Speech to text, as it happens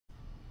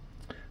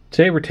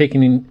Today we're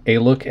taking a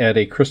look at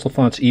a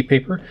Crystalfontz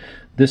ePaper.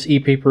 This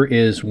ePaper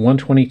is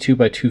 122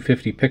 by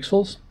 250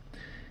 pixels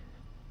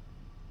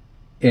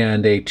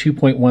and a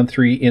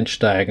 2.13 inch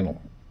diagonal.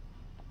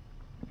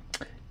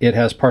 It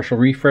has partial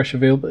refresh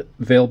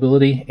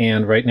availability,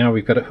 and right now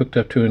we've got it hooked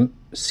up to an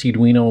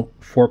Arduino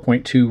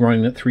 4.2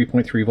 running at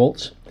 3.3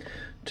 volts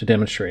to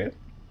demonstrate it.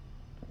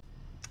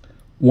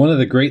 One of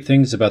the great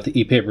things about the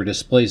ePaper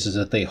displays is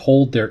that they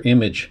hold their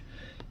image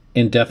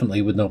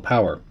indefinitely with no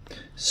power.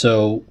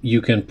 So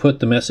you can put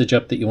the message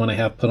up that you want to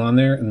have put on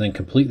there and then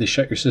completely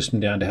shut your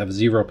system down to have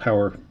zero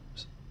power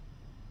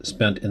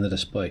spent in the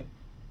display.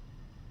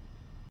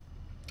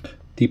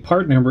 The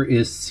part number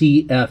is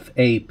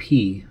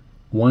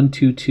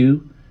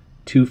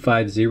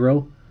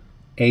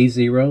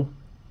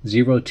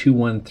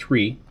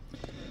CFAP122250A0-0213.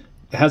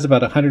 It has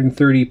about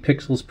 130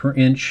 pixels per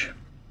inch,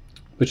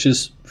 which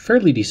is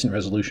fairly decent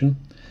resolution,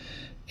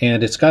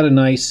 and it's got a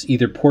nice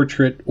either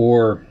portrait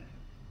or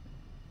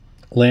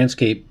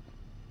landscape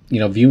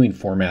viewing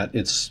format.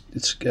 It's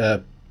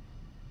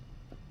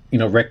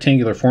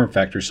rectangular form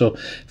factor, so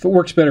if it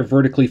works better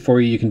vertically for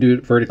you, you can do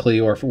it vertically,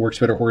 or if it works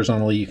better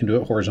horizontally, you can do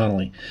it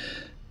horizontally.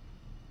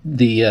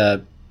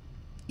 The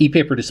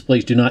ePaper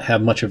displays do not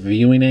have much of a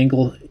viewing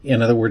angle.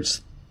 In other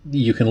words,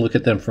 you can look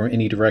at them from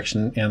any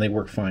direction and they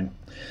work fine.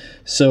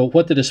 So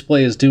what the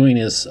display is doing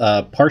is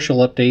partial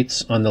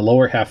updates on the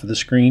lower half of the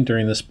screen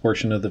during this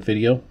portion of the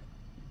video,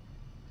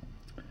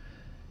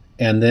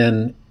 and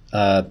then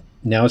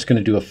now it's going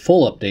to do a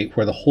full update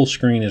where the whole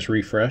screen is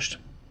refreshed.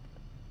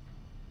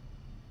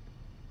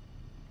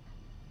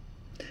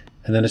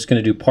 And then it's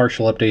going to do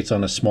partial updates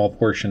on a small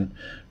portion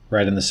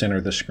right in the center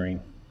of the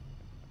screen.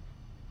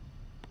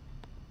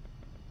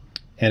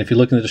 And if you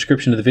look in the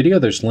description of the video,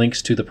 there's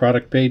links to the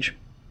product page.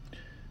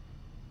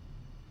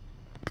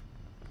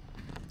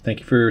 Thank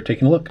you for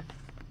taking a look.